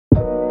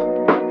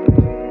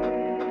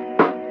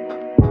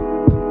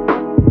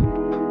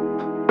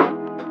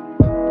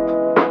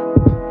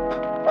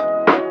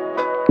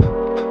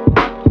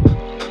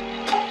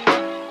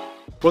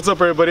What's up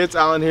everybody, it's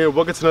Alan here.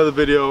 Welcome to another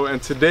video, and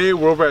today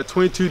we're over at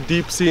 22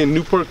 Deep Sea in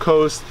Newport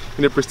Coast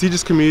in a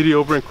prestigious community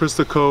over in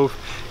Crystal Cove,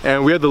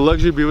 and we have the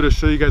luxury to be able to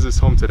show you guys this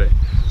home today.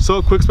 So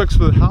quick specs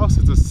for the house: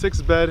 it's a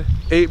 6-bed,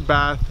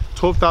 8-bath,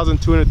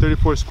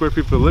 12,234 square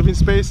feet for the living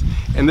space,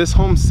 and this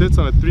home sits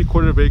on a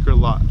 3/4 acre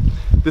lot.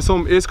 This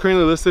home is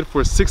currently listed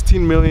for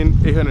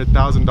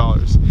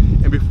 $16,800,000.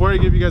 And before I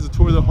give you guys a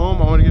tour of the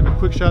home, I want to give a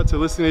quick shout out to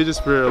listing agents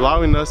for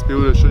allowing us to be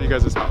able to show you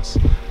guys this house.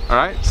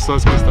 Alright, so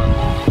let's get started.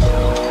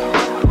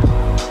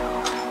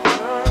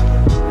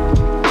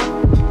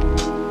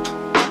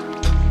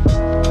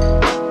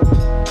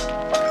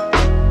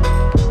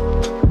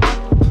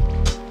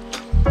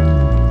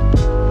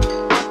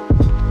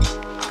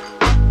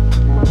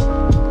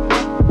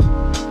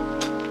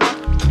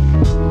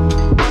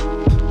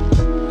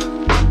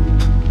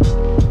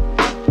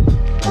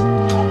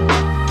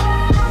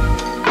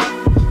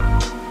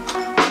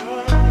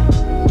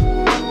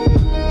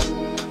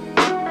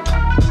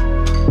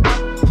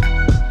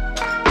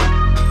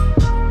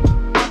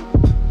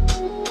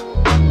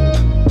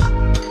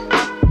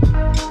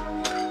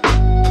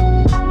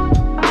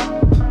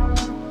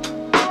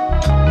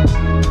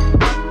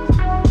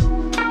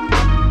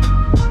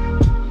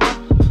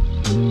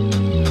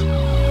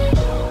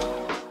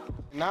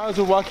 As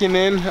we're walking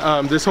in,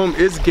 this home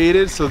is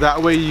gated, so that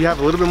way you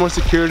have a little bit more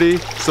security,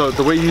 so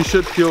the way you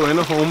should feel in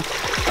a home.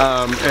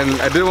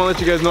 And I did want to let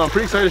you guys know I'm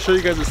pretty excited to show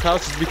you guys this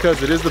house, just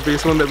because it is the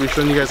biggest one that we've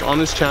shown you guys on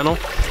this channel,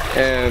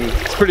 and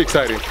it's pretty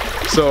exciting.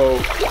 So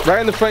right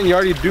in the front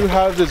yard, you do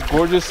have this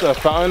gorgeous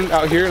fountain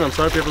out here, and I'm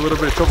sorry if you have a little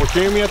bit of trouble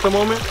hearing me at the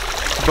moment,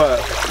 but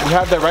you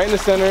have that right in the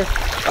center.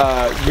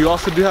 You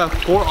also do have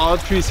 4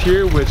 olive trees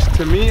here, which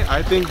to me,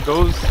 I think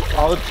those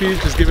olive trees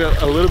just give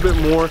it a little bit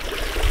more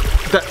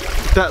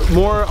that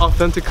more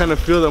authentic kind of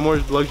feel, that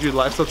more luxury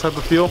lifestyle type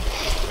of feel.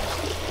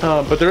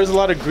 But there is a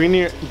lot of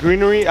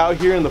greenery out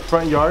here in the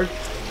front yard,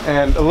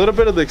 and a little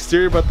bit of the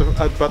exterior about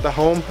the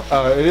home.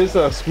 It is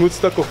a smooth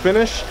stucco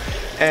finish,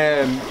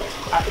 and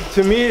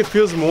to me it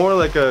feels more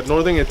like a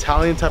northern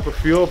Italian type of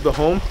feel of the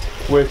home,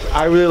 which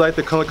I really like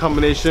the color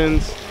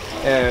combinations.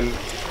 And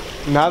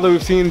now that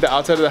we've seen the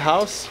outside of the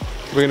house,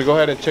 we're gonna go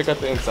ahead and check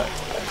out the inside.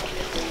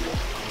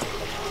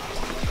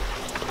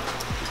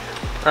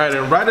 Alright,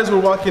 and right as we're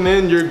walking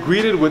in, you're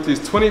greeted with these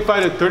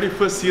 25 to 30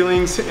 foot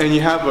ceilings, and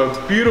you have a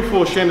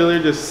beautiful chandelier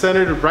just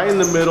centered right in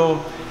the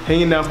middle,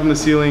 hanging down from the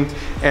ceiling.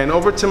 And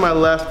over to my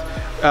left,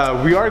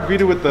 we are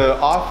greeted with the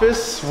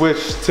office,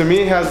 which to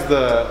me has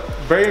the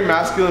very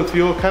masculine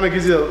feel, kind of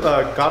gives you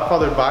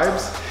Godfather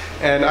vibes.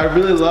 And I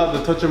really love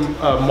the touch of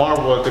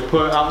marble that they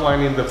put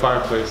outlining the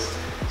fireplace.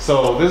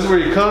 So this is where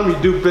you come, you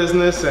do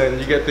business,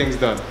 and you get things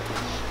done.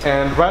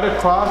 And right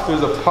across,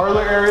 there's a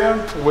parlor area,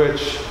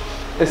 which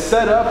is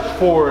set up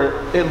for,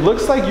 it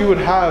looks like you would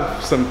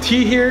have some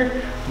tea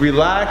here,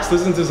 relax,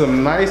 listen to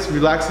some nice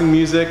relaxing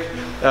music.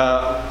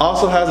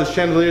 Also has a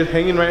chandelier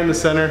hanging right in the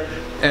center,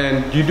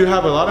 and you do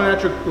have a lot of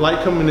natural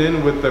light coming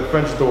in with the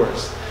French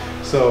doors.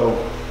 So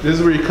this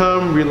is where you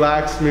come,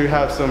 relax, maybe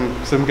have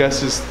some guests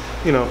just,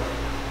 you know,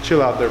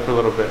 chill out there for a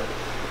little bit.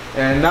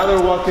 And now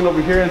they're walking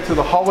over here into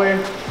the hallway.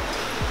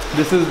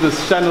 This is the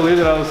chandelier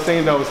that I was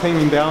saying that was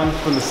hanging down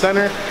from the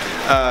center.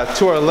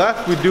 To our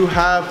left, we do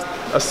have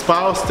a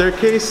spiral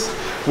staircase,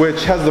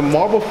 which has the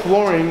marble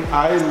flooring.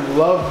 I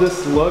love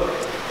this look,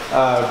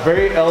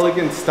 very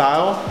elegant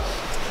style.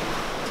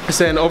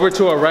 And over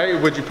to our right,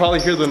 which you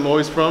probably hear the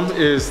noise from,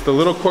 is the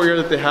little courtyard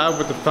that they have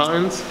with the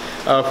fountains.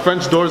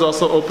 French doors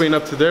also opening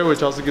up to there,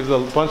 which also gives a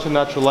bunch of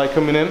natural light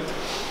coming in.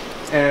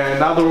 And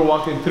now that we're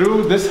walking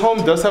through, this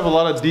home does have a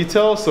lot of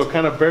detail, so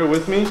kind of bear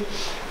with me.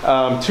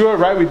 To our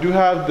right, we do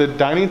have the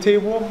dining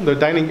table, the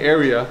dining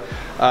area.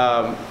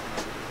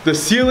 The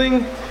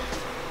ceiling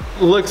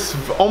looks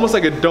almost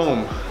like a dome.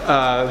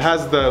 It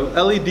has the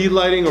LED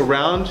lighting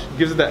around,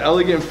 gives it that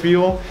elegant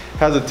feel.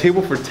 Has a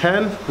table for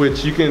 10,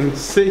 which you can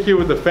sit here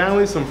with the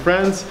family, some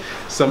friends,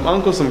 some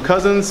uncles, some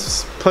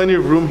cousins. Plenty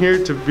of room here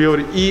to be able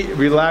to eat,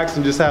 relax,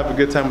 and just have a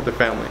good time with the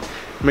family.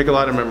 Make a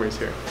lot of memories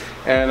here.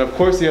 And of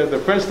course, you have the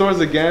French doors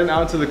again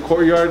out to the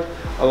courtyard.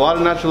 A lot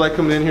of natural light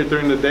coming in here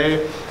during the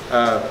day.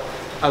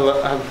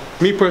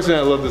 Me personally,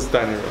 I love this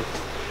dining room.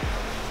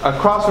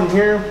 Across from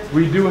here,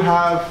 we do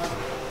have,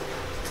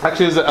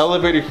 actually there's an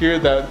elevator here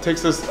that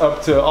takes us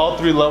up to all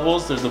 3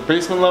 levels. There's a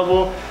basement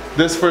level,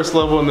 this first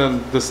level, and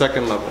then the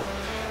second level.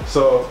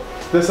 So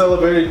this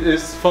elevator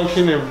is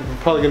functioning, and we're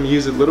probably gonna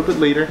use it a little bit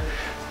later.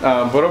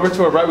 But over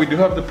to our right, we do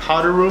have the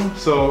powder room.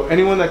 So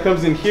anyone that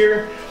comes in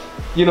here,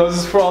 you know, this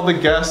is for all the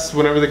guests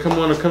whenever they come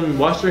to come and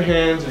wash their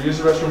hands or use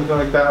the restroom or something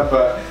like that.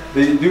 But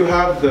they do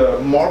have the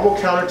marble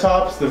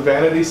countertops, the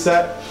vanity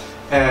set,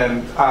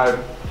 and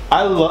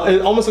I love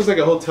it. Almost looks like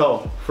a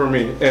hotel for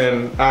me,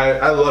 and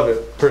I love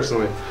it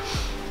personally.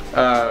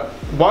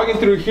 Walking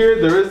through here,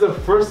 there is the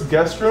first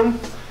guest room.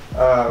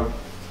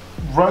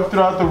 Run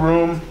throughout the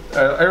room.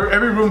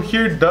 Every room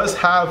here does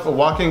have a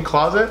walk-in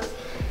closet,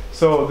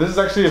 so this is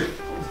actually a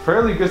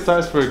fairly good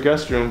size for a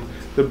guest room.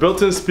 The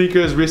built-in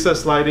speakers,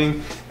 recessed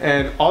lighting,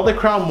 And all the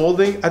crown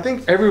molding, I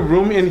think every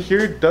room in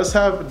here does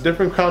have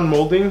different crown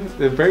molding.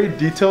 They're very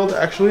detailed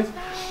actually.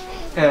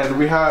 And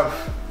we have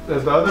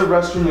the other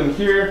restroom in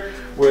here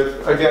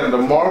with, again, the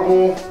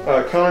marble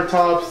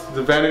countertops,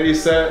 the vanity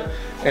set,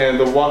 and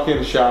the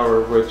walk-in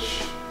shower,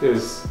 which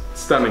is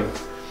stunning.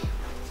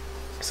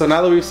 So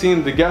now that we've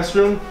seen the guest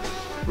room,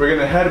 we're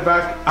gonna head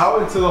back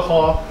out into the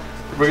hall.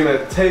 We're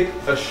gonna take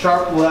a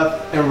sharp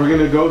left and we're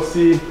gonna go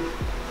see,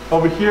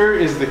 over here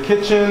is the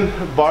kitchen,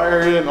 bar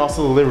area, and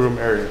also the living room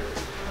area.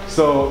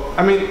 So,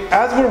 I mean,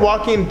 as we're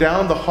walking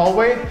down the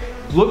hallway,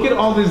 look at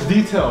all this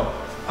detail.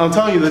 I'm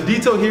telling you, the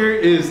detail here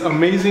is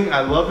amazing.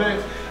 I love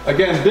it.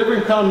 Again,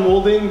 different crown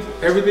molding.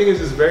 Everything is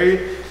just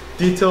very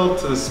detailed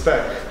to the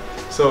spec.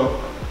 So,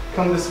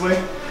 come this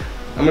way.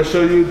 I'm gonna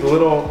show you the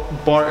little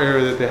bar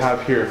area that they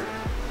have here.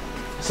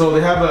 So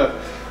they have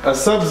a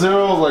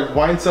Sub-Zero like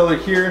wine cellar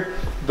here,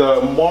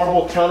 the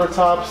marble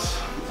countertops,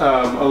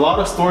 a lot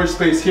of storage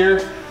space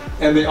here,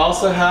 and they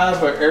also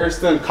have an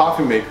Ariston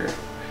coffee maker.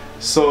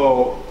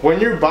 So when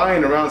you're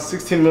buying around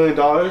 $16 million,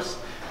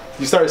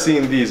 you start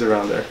seeing these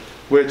around there,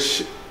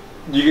 which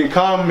you can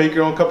come make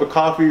your own cup of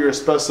coffee or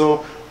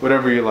espresso,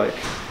 whatever you like.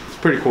 It's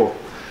pretty cool.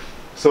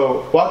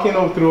 So walking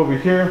through over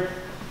here,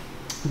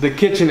 the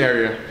kitchen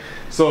area.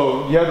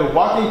 So you have the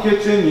walk-in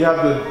kitchen, you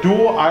have the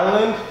dual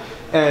island,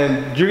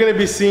 and you're gonna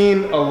be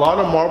seeing a lot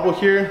of marble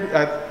here.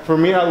 For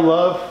me, I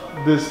love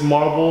this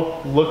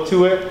marble look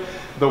to it.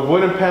 The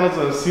wooden panels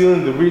on the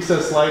ceiling, the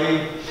recessed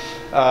lighting.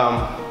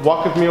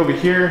 Walk with me over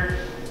here.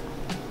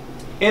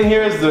 In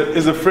here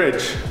is the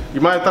fridge.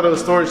 You might have thought it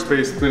was storage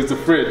space, but it's a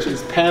fridge.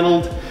 It's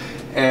paneled,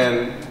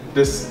 and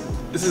this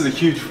is a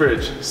huge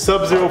fridge.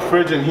 Sub-Zero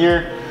fridge in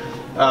here.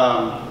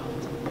 I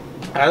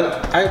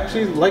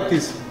actually like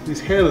these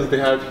handles they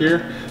have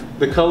here.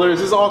 The colors,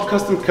 this is all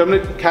custom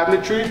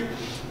cabinetry.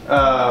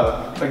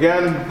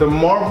 Again, the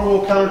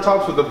marble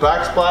countertops with the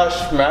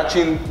backsplash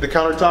matching the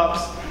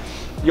countertops.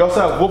 You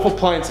also have Wolf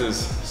appliances.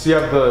 So you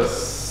have the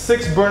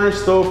 6-burner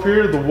stove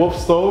here, the Wolf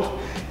stove,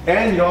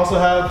 and you also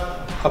have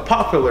a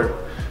pot filler.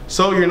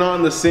 So you're not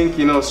in the sink,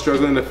 you know,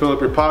 struggling to fill up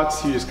your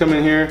pots. You just come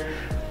in here,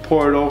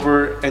 pour it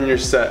over, and you're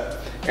set.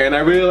 And I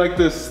really like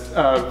this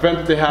vent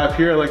that they have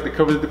here. I like the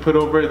cover that they put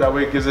over it. That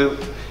way it gives it,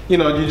 you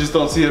know, you just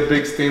don't see a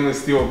big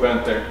stainless steel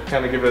vent there.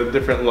 Kind of give it a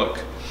different look.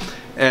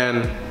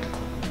 And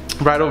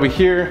right over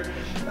here,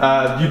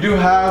 you do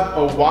have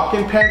a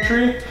walk-in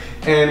pantry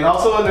and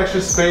also an extra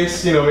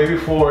space, you know, maybe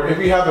for, if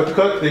you have a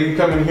cook, they can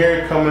come in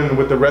here, come in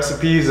with the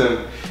recipes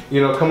and,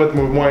 you know, come with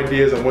more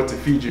ideas on what to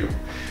feed you.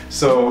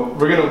 So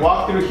we're gonna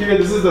walk through here.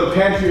 This is the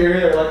pantry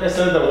area, like I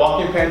said, the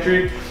walk-in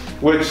pantry,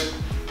 which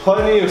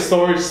plenty of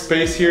storage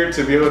space here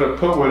to be able to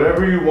put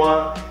whatever you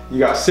want. You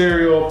got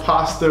cereal,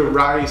 pasta,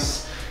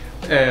 rice,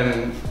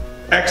 and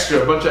a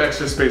bunch of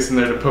extra space in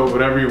there to put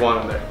whatever you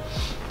want in there.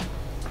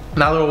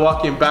 Now that we're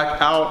walking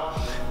back out,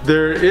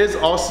 there is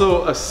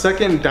also a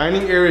second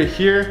dining area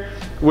here,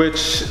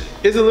 which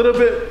is a little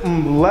bit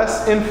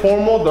less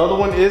informal. The other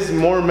one is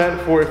more meant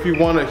for if you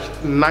want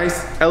a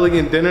nice,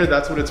 elegant dinner,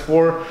 that's what it's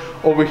for.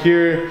 Over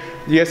here,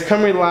 you guys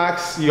come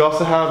relax. You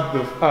also have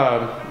the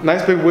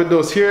nice big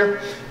windows here.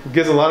 It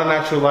gives a lot of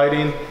natural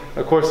lighting.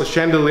 Of course, the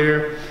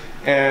chandelier.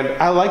 And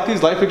I like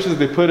these light fixtures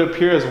they put up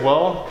here as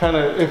well.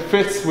 It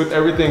fits with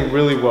everything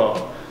really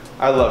well.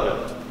 I love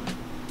it.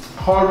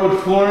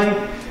 Hardwood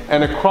flooring.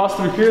 And across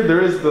through here,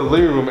 there is the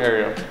living room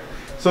area.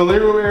 So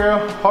living room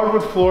area,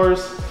 hardwood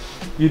floors.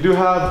 You do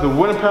have the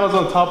wooden panels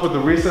on top with the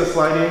recessed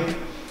lighting.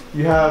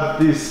 You have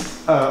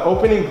these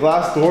opening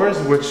glass doors,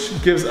 which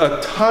gives a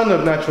ton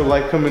of natural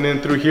light coming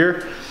in through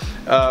here.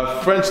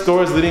 French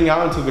doors leading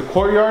out into the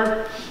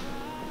courtyard.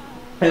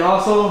 And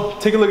also,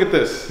 take a look at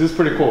this. This is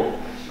pretty cool.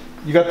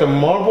 You got the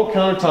marble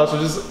countertops,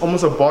 which is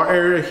almost a bar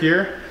area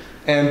here,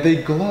 and they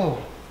glow.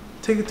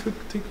 Take a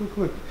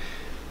look.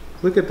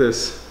 Look at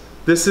this.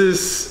 This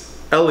is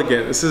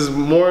elegant. This is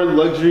more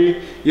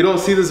luxury. You don't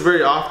see this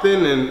very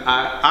often, and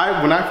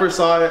when I first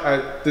saw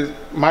it,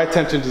 my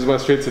attention just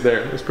went straight to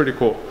there. It's pretty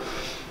cool.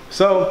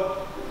 So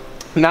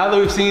now that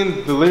we've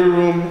seen the living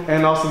room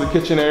and also the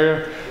kitchen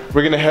area,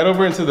 we're gonna head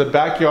over into the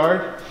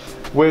backyard,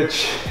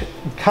 which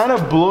kind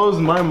of blows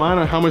my mind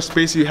on how much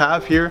space you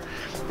have here.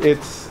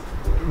 This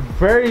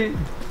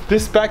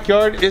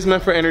backyard is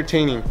meant for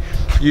entertaining.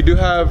 You do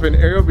have an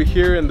area over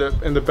here in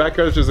the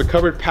backyard. There's a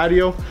covered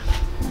patio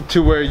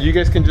to where you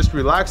guys can just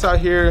relax out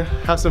here,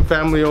 have some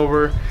family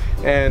over,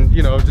 and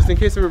you know, just in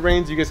case if it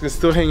rains, you guys can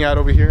still hang out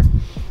over here.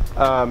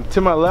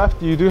 To my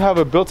left, you do have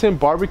a built-in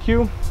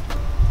barbecue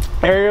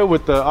area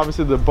with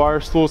obviously the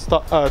bar stool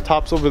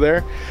tops over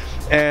there.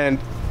 And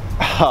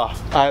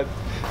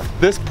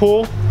this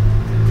pool,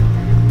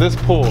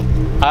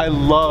 I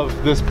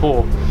love this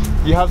pool.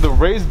 You have the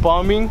raised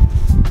bombing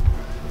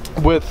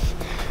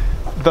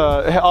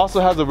it also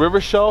has a river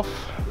shelf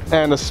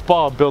and a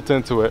spa built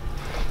into it.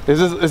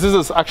 This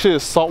is actually a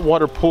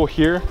saltwater pool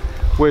here,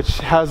 which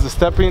has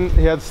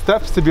he has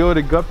steps to be able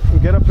to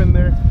get up in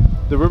there.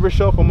 The river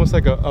shelf, almost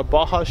like a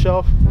Baja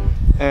shelf.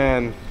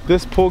 And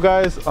this pool,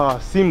 guys,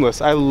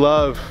 seamless. I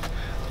love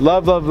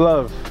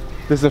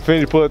this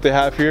infinity pool that they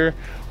have here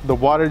The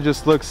water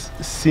just looks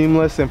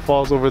seamless and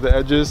falls over the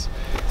edges.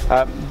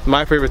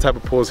 My favorite type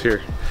of pools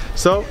here.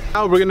 So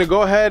now we're gonna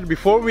go ahead,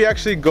 before we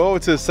actually go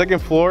to the second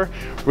floor,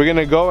 we're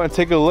gonna go and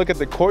take a look at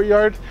the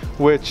courtyard,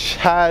 which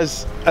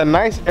has a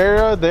nice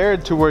area there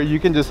to where you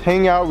can just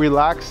hang out,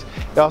 relax.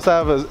 It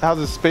also has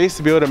a space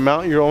to be able to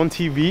mount your own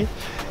TV.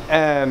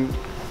 And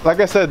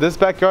like I said, this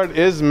backyard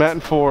is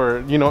meant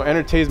for, you know,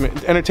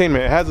 entertainment.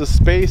 It has a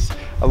space,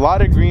 a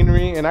lot of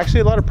greenery, and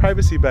actually a lot of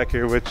privacy back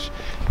here, which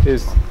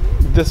is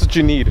that's what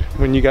you need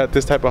when you got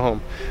this type of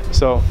home.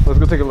 So let's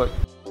go take a look.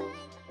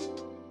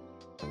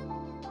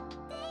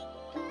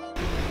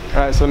 All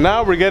right, so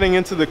now we're getting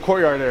into the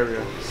courtyard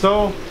area.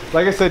 So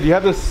like I said, you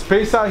have this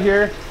space out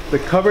here, the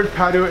covered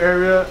patio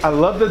area. I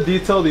love the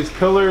detail, these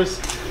pillars,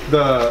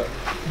 the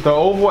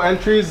oval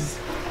entries,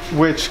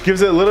 which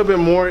gives it a little bit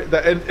more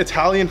that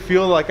Italian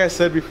feel. Like I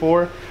said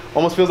before,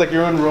 almost feels like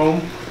you're in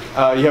Rome.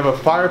 You have a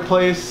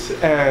fireplace,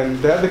 and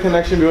they have the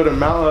connection to be able to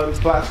mount a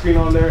flat screen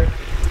on there.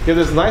 You have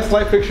this nice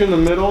light fixture in the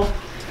middle,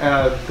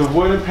 the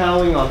wooden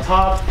paneling on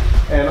top,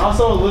 and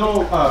also a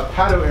little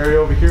patio area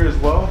over here as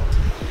well,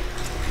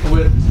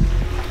 with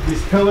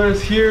these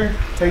pillars here,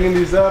 hanging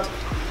these up.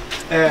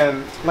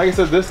 And like I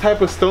said, this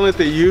type of stone that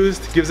they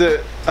used gives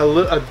it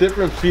a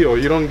different feel.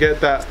 You don't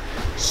get that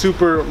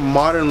super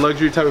modern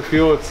luxury type of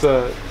feel. It's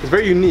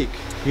very unique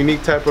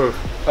type of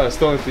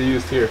stone that they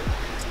used here.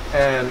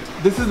 And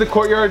this is the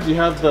courtyard. You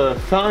have the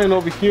fountain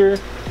over here,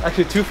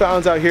 actually 2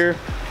 fountains out here,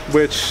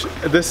 which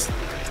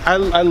I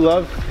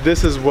love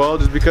this as well,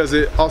 just because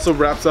it also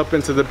wraps up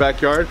into the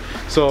backyard.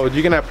 So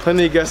you can have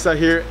plenty of guests out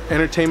here.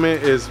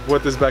 Entertainment is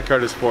what this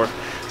backyard is for.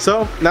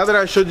 So now that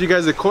I showed you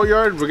guys the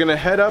courtyard, we're gonna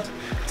head up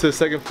to the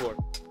second floor.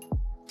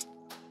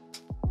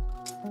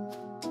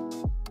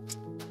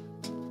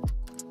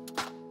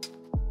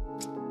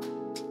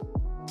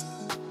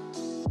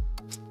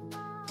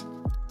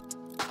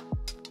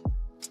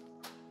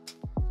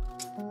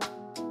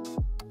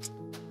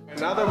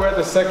 Now that we're at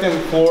the second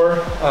floor,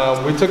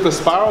 we took the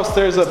spiral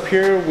stairs up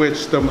here,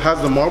 which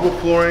has the marble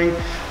flooring,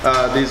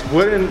 these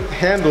wooden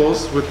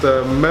handles with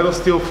the metal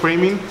steel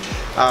framing.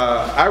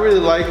 I really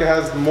like it.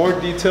 Has more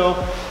detail.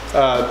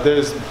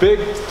 There's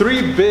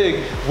 3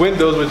 big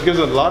windows, which gives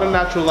a lot of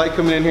natural light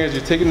coming in here as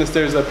you're taking the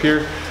stairs up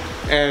here.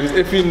 And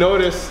if you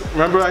notice,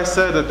 remember I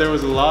said that there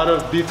was a lot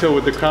of detail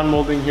with the crown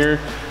molding here.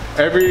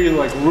 Every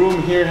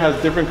room here has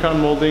different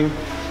crown molding,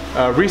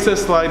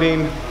 recessed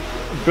lighting,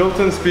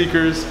 built-in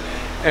speakers.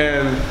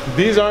 And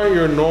these aren't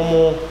your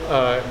normal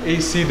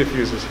AC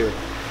diffusers here.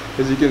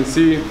 As you can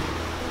see,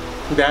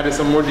 they added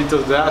some more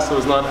details to that, so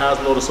it's not as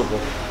noticeable.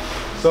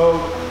 So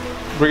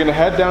we're gonna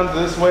head down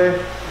this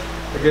way.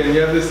 Again,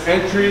 you have this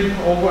entry,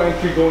 oval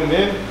entry going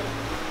in.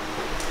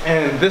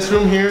 And this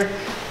room here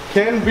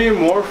can be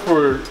more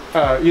for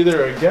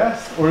either a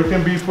guest or it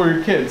can be for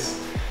your kids.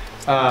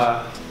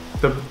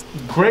 The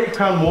great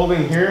crown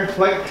molding here.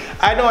 Like,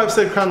 I know I've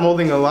said crown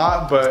molding a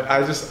lot, but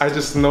I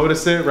just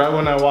notice it right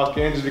when I walk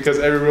in, just because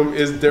every room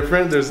is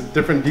different. There's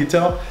different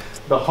detail.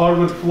 The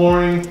hardwood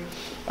flooring.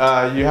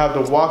 You have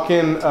the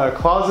walk-in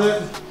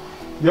closet.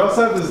 You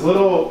also have this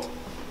little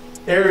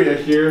area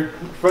here.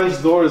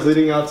 French doors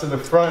leading out to the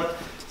front.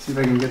 Let's see if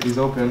I can get these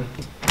open.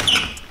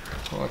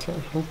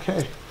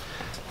 Okay.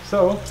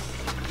 So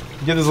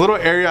you get this little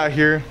area out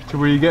here to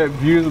where you get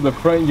views of the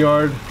front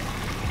yard.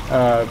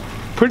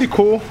 Pretty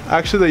cool,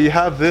 actually, that you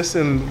have this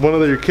in one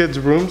of your kids'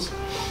 rooms.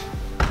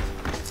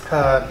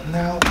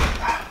 Now,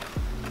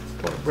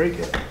 don't break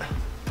it. There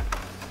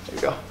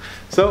you go.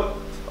 So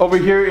over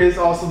here is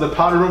also the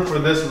powder room for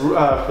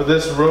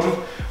this room,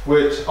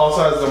 which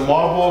also has the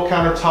marble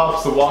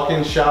countertops, the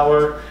walk-in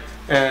shower,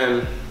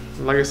 and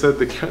like I said,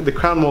 the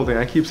crown molding.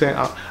 I keep saying,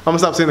 I'm gonna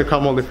stop saying the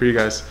crown molding for you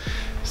guys.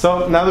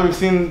 So now that we've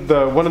seen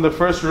one of the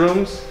first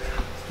rooms,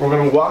 we're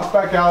gonna walk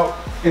back out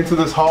into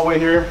this hallway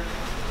here.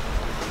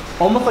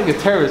 Almost like a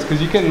terrace, because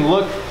you can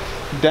look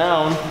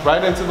down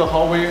right into the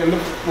hallway. And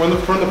from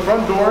the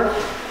front door,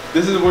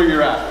 this is where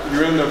you're at.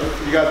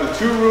 You got the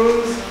 2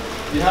 rooms.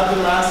 You have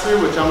the master,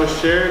 which I'm gonna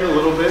share in a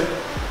little bit.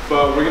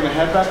 But we're gonna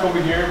head back over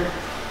here.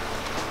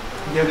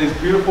 You have these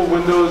beautiful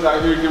windows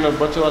out here, giving a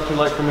bunch of electric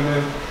light coming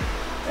in.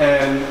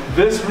 And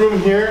this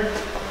room here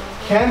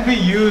can be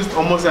used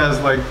almost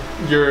as like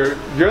your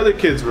other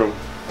kid's room.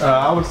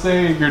 I would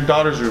say your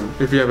daughter's room,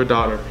 if you have a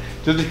daughter.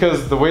 Just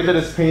because the way that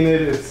it's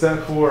painted, it's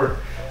set for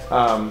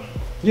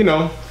you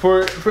know,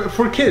 for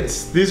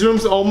kids. These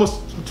rooms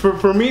almost,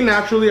 for me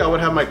naturally, I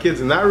would have my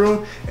kids in that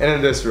room and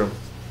in this room.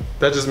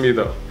 That's just me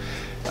though.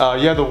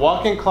 You have the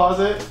walk-in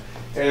closet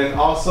and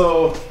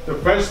also the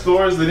French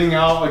doors leading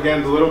out,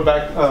 again, the little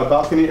back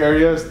balcony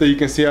areas that you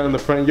can see out in the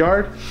front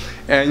yard.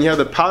 And you have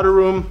the powder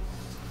room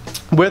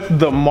with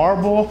the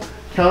marble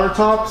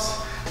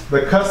countertops,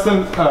 the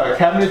custom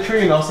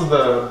cabinetry, and also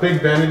the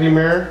big vanity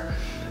mirror.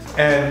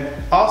 And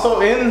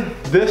also in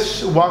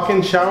this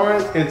walk-in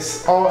shower,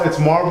 it's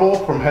marble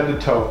from head to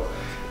toe.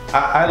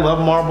 I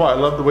love marble. I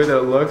love the way that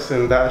it looks,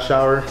 and that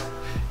shower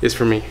is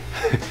for me.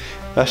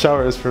 That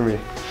shower is for me.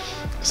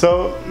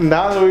 So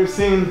now that we've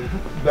seen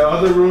the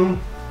other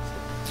room,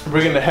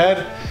 we're gonna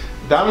head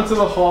down into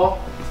the hall.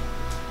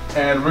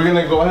 and we're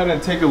gonna go ahead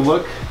and take a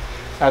look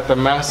at the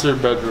master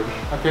bedroom.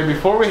 Okay,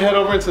 before we head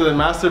over to the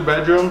master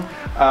bedroom,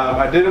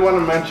 I did want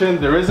to mention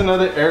there is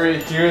another area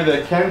here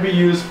that can be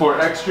used for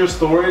extra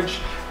storage.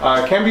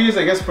 Can be used,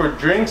 I guess, for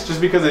drinks,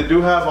 just because they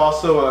do have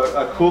also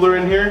a cooler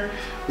in here,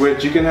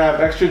 which you can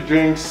have extra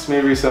drinks,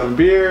 maybe some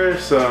beer,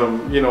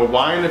 some, you know,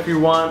 wine if you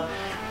want,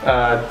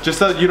 just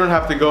so that you don't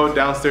have to go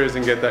downstairs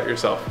and get that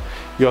yourself.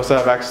 You also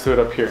have access to it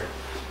up here.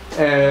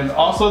 And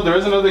also there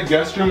is another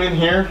guest room in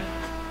here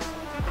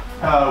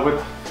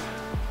with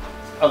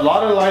a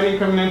lot of lighting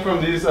coming in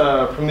from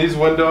these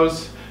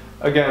windows.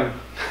 Again,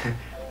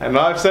 I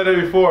know I've said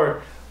it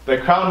before, the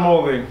crown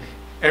molding,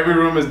 every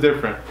room is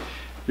different.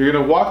 You're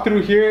gonna walk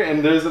through here,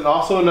 and there's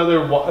also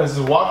another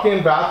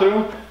walk-in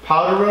bathroom,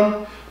 powder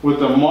room, with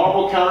the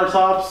marble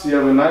countertops. You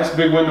have a nice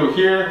big window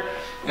here,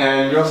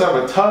 and you also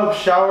have a tub,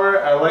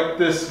 shower. I like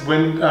this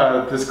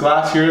this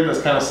glass here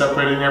that's kind of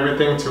separating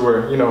everything to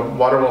where, you know,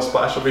 water won't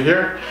splash over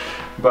here.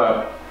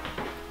 But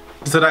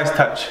it's a nice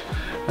touch,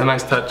 a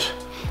nice touch.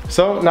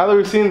 So now that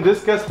we've seen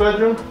this guest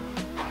bedroom,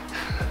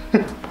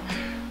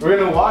 we're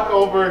gonna walk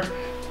over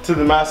to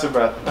the master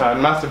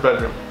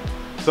bedroom.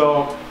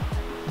 So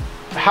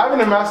having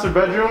a master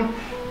bedroom,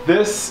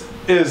 this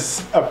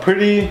is a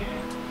pretty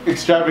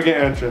extravagant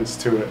entrance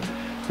to it,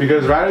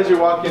 because right as you're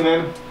walking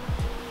in,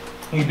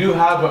 you do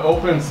have an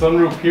open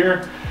sunroof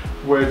here,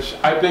 which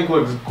I think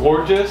looks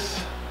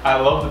gorgeous. I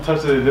love the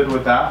touch that they did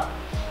with that.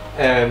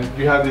 And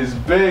you have these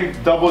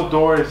big double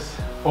doors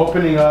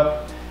opening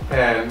up,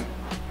 and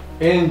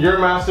in your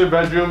master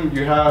bedroom,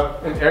 you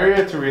have an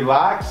area to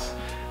relax,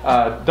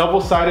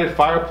 double-sided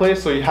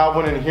fireplace. So you have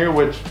one in here,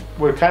 which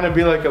would kind of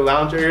be like a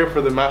lounge area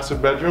for the master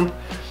bedroom.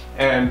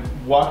 And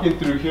walking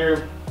through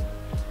here,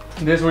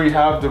 this is where you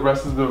have the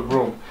rest of the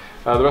room,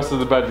 the rest of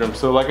the bedroom.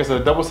 So like I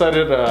said,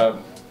 double-sided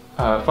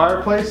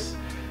fireplace.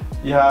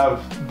 You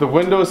have the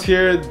windows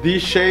here,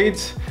 these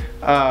shades,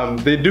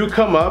 they do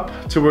come up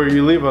to where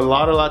you leave a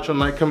lot of natural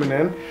light coming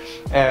in.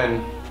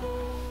 And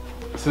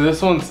so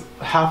this one's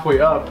halfway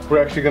up.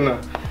 We're actually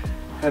gonna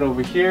head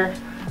over here,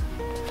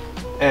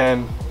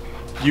 and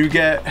you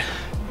get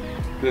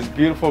this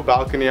beautiful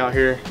balcony out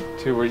here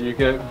to where you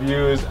get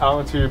views out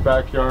into your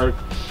backyard.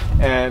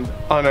 And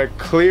on a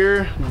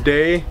clear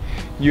day,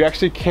 you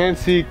actually can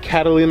see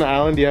Catalina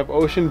Island. You have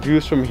ocean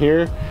views from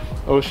here,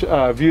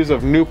 views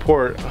of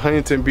Newport,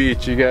 Huntington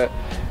Beach. You get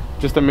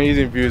just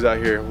amazing views out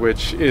here,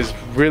 which is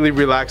really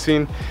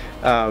relaxing.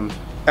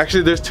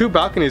 Actually, there's two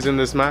balconies in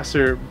this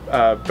master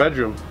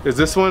bedroom. There's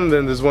this one,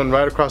 then there's one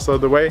right across the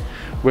other way,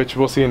 which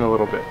we'll see in a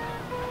little bit.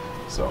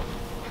 So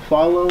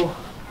follow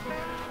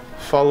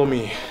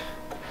me.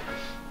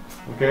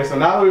 Okay, so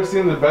now that we've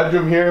seen the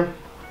bedroom here,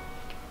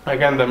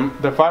 again,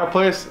 the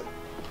fireplace,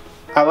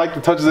 I like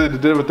the touches that they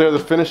did with there. The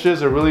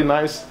finishes are really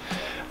nice.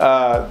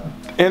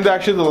 And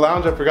actually the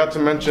lounge, I forgot to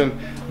mention,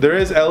 there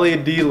is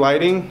LED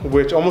lighting,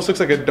 which almost looks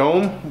like a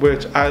dome,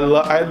 which I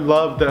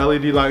love the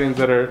LED lightings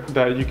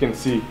that you can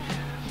see.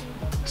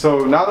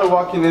 So now they're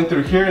walking in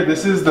through here.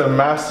 This is the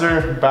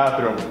master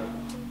bathroom.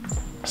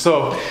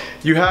 So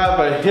you have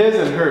a his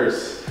and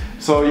hers.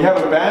 So you have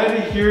a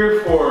vanity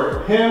here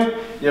for him.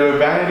 You have a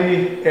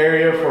vanity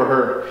area for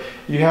her.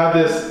 You have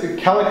this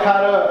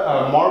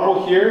Calcutta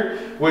marble here,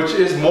 which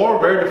is more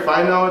rare to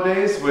find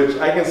nowadays, which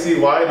I can see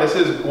why. This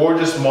is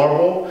gorgeous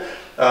marble.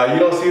 You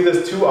don't see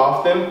this too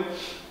often.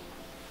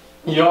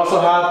 You also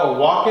have a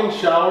walk-in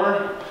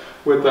shower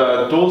with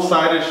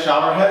dual-sided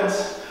shower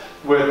heads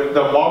with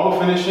the marble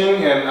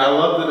finishing, and I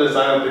love the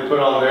design that they put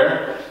on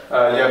there.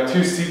 You have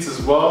two seats as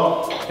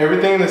well.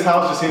 Everything in this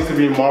house just seems to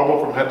be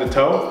marble from head to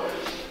toe.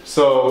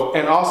 So,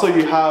 and also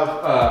you have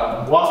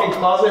a walk-in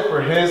closet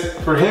for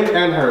him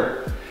and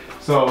her.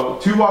 So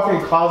two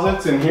walk-in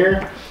closets in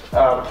here,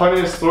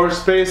 plenty of storage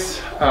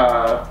space.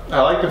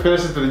 I like the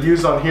finishes that they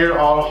used on here,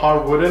 all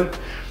hard wooden.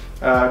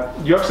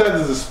 You also have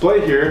this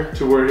display here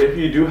to where if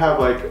you do have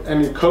like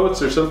any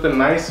coats or something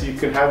nice, you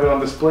can have it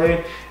on display.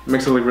 It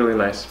makes it look really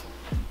nice.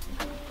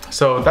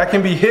 So that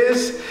can be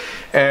his,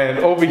 and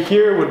over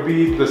here would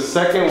be the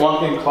second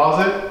walk-in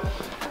closet,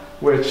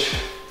 which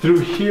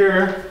through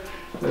here,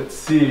 let's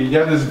see, you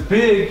have this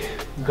big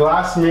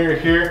glass mirror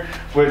here,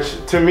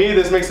 which to me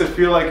this makes it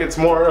feel like it's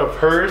more of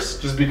hers,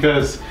 just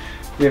because,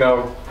 you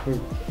know,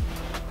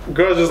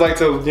 girls just like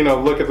to, you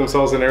know, look at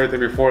themselves and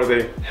everything before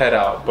they head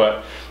out.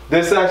 But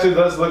this actually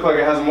does look like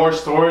it has more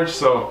storage,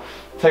 so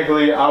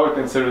technically I would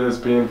consider this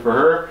being for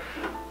her.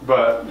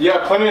 But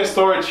yeah, plenty of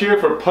storage here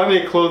for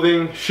plenty of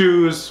clothing,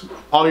 shoes,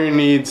 all your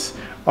needs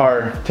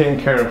are taken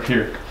care of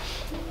here.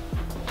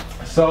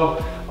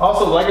 So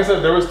also, like I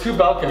said, there was two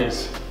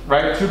balconies,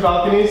 right? Two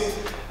balconies.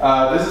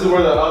 This is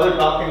where the other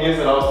balcony is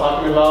that I was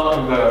talking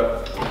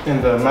about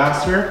in the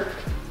master.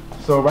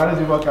 So right as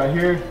you walk out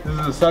here, this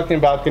is the second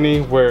balcony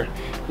where,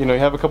 you know, you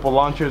have a couple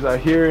lawn chairs out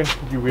here,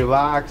 you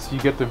relax, you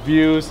get the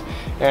views.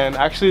 And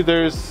actually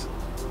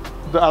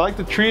I like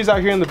the trees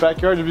out here in the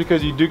backyard just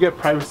because you do get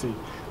privacy.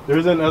 There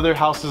isn't other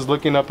houses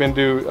looking up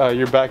into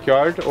your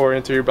backyard or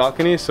into your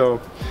balcony, so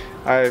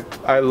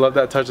I love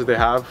that touch that they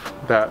have,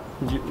 that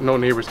no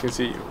neighbors can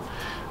see you.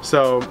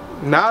 So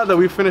now that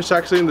we finished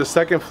actually in the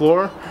second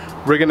floor,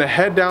 we're gonna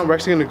head down. We're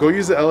actually gonna go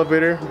use the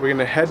elevator. We're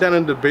gonna head down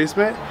into the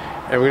basement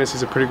and we're gonna see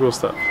some pretty cool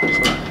stuff. So,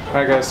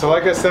 alright guys, so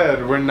like I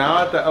said, we're now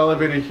at the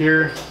elevator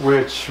here,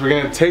 which we're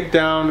gonna take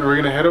down. We're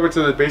gonna head over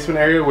to the basement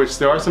area, which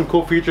there are some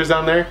cool features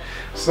down there.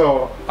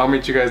 So I'll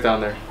meet you guys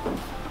down there.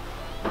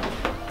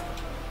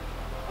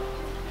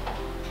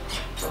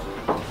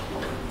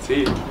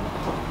 See.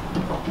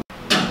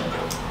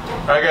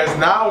 Alright guys,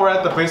 now we're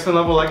at the basement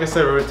level. Like I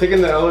said, we're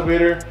taking the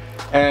elevator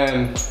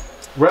and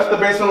we're at the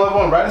basement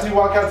level, and right as you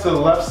walk out to the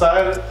left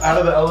side out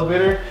of the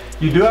elevator,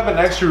 you do have an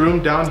extra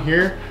room down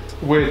here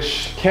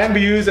which can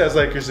be used as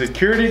like your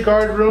security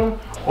guard room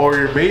or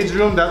your maid's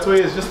room. That's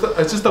way it's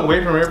just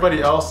away from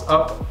everybody else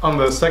up on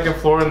the second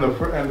floor and the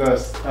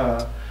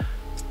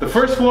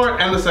first floor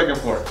and the second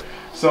floor.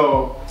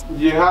 So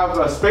you have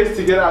a space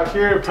to get out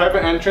here, a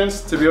private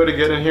entrance to be able to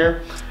get in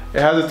here. It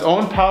has its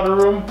own powder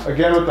room,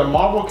 again with the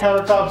marble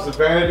countertops, the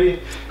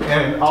vanity,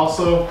 and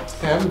also,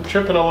 I'm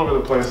tripping all over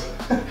the place,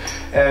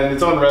 and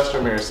its own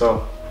restroom here.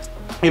 So,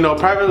 you know,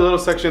 private little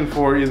section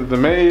for either the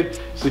maid,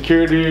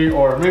 security,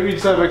 or maybe you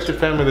just have extra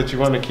family that you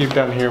want to keep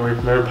down here away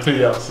from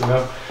everybody else, you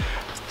know?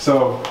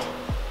 So,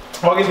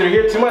 walking through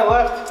here, to my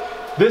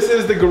left, this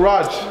is the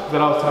garage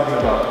that I was talking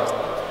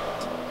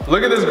about.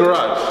 Look at this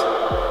garage.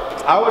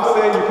 I would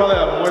say you probably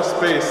have more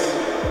space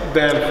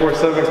than for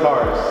 7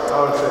 cars.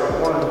 I would say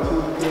 1,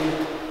 2, 3.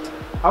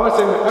 I would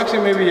say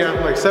actually maybe yeah,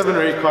 like 7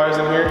 or 8 cars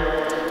in here.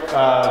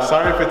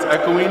 Sorry if it's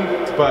echoing,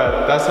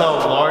 but that's how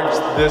large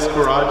this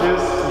garage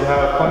is. You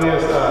have plenty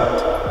of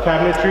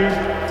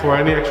cabinetry for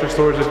any extra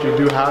storage that you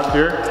do have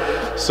here.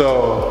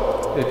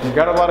 So if you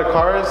got a lot of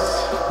cars,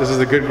 this is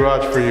a good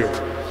garage for you.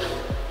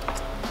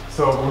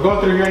 So we're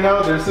going through here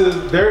now.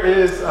 There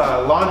is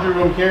a laundry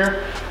room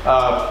here.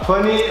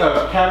 Plenty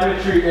of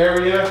cabinetry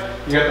area.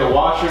 You got the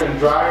washer and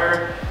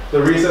dryer,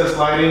 the recessed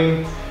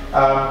lighting.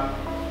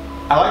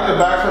 I like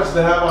the backflows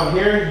they have on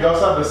here. You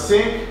also have a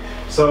sink,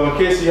 so in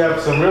case you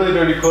have some really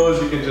dirty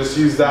clothes, you can just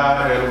use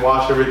that and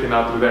wash everything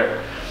out through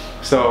there.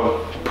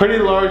 So pretty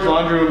large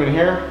laundry room in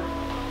here.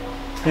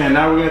 And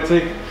now we're gonna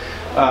take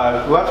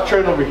left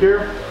turn over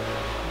here.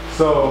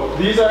 So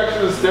these are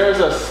actually the stairs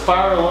that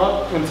spiral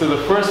up into the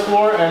first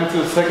floor and into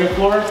the second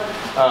floor.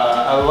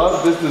 I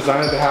love this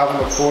design they have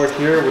on the floor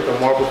here with the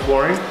marble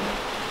flooring.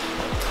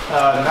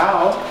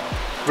 Now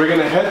we're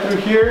gonna head through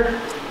here.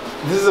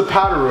 This is a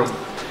powder room.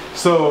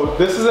 So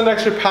this is an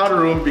extra powder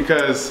room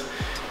because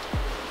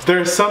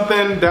there's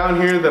something down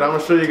here that I'm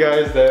gonna show you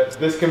guys that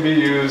this can be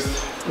used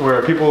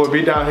where people will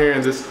be down here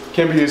and this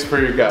can be used for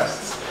your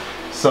guests.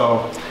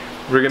 So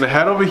we're gonna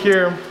head over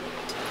here,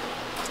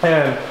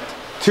 and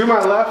to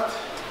my left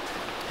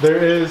there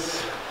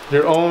is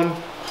your own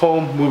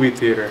home movie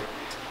theater.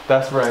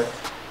 That's right.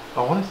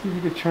 I wanna see if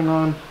you could turn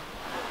on,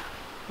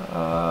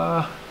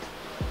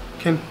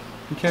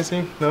 you can't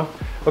see? No?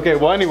 Okay,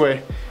 well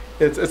anyway,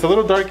 it's a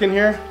little dark in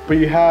here, but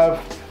you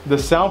have the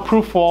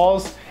soundproof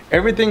walls.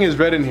 Everything is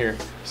red in here.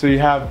 So you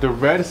have the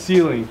red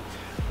ceiling,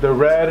 the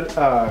red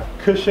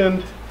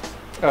cushioned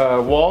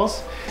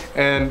walls,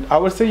 and I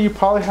would say you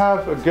probably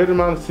have a good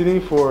amount of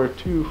seating for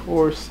 2,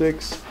 4,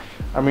 6.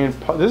 I mean,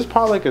 this is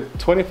probably like a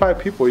 25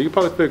 people. You can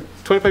probably fit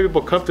 25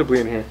 people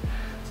comfortably in here.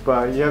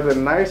 But you have a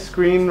nice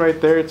screen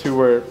right there to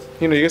where,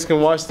 you know, you guys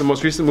can watch the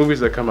most recent movies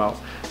that come out.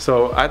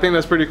 So I think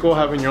that's pretty cool,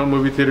 having your own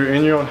movie theater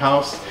in your own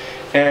house.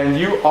 And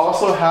you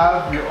also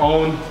have your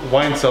own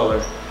wine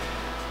cellar.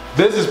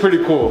 This is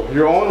pretty cool.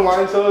 Your own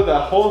wine cellar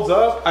that holds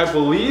up, I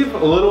believe,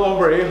 a little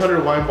over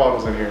 800 wine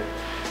bottles in here.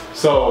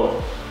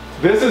 So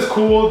this is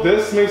cool.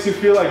 This makes you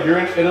feel like you're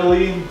in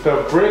Italy.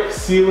 The brick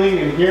ceiling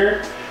in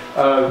here,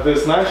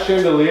 this nice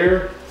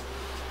chandelier.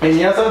 And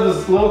you also have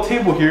this little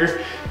table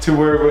here to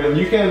where when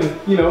you can,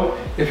 you know,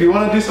 if you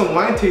want to do some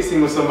wine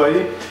tasting with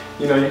somebody,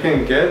 you know, you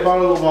can get a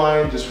bottle of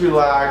wine, just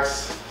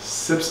relax,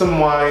 sip some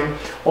wine,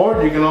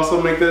 or you can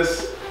also make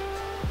this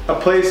a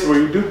place where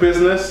you do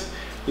business.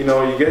 You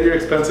know, you get your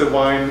expensive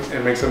wine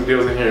and make some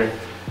deals in here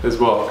as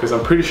well, because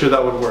I'm pretty sure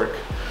that would work.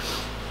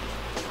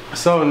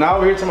 So now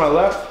we're here to my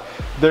left.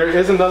 There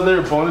is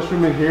another bonus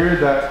room in here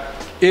that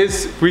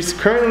is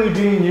currently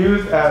being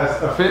used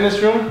as a fitness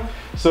room.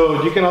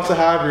 So you can also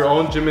have your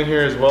own gym in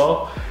here as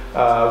well,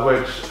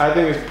 which I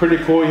think is pretty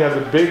cool. You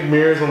have the big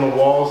mirrors on the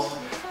walls,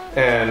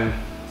 and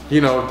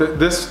you know,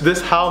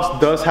 this house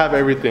does have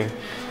everything.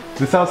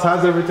 This house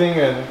has everything,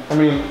 and I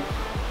mean,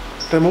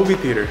 the movie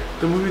theater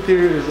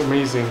is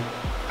amazing.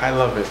 I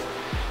love it.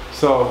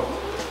 So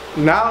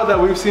now that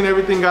we've seen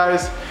everything,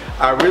 guys,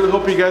 I really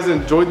hope you guys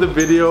enjoyed the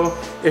video.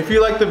 If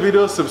you like the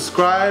video,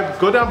 subscribe,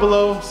 go down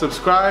below,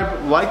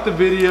 subscribe, like the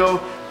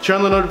video, turn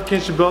on the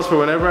notification bells for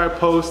whenever I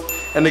post.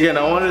 And again,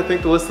 I wanted to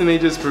thank the listing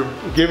agents for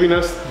giving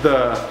us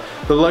the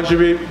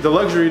luxury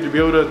to be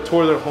able to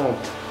tour their home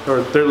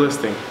or their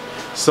listing.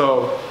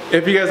 So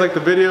if you guys like the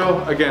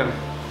video, again,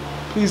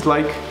 please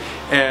like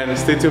and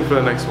stay tuned for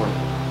the next one.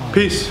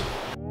 Peace.